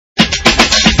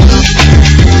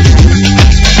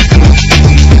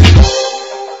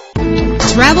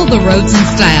Travel the roads in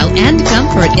style and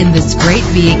comfort in this great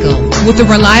vehicle. With a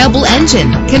reliable engine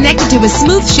connected to a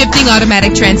smooth shifting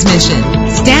automatic transmission.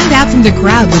 Stand out from the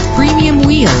crowd with premium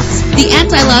wheels. The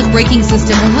anti-lock braking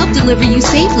system will help deliver you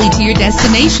safely to your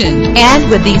destination. And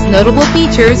with these notable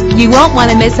features, you won't want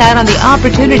to miss out on the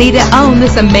opportunity to own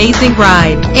this amazing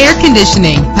ride. Air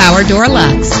conditioning, power door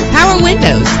locks, power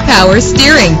windows, power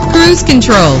steering, cruise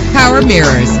control, power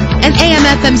mirrors, an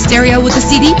AM/FM stereo with a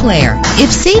CD player. If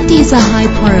safety is a high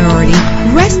priority,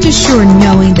 rest assured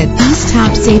knowing that these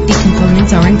top safety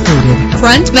components are included.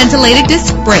 Front ventilated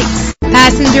disc brakes,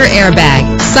 passenger airbag,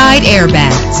 side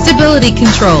airbag, stability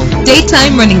control,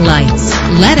 daytime running lights.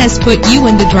 Let us put you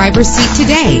in the driver's seat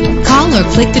today. Call or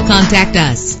click to contact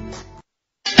us.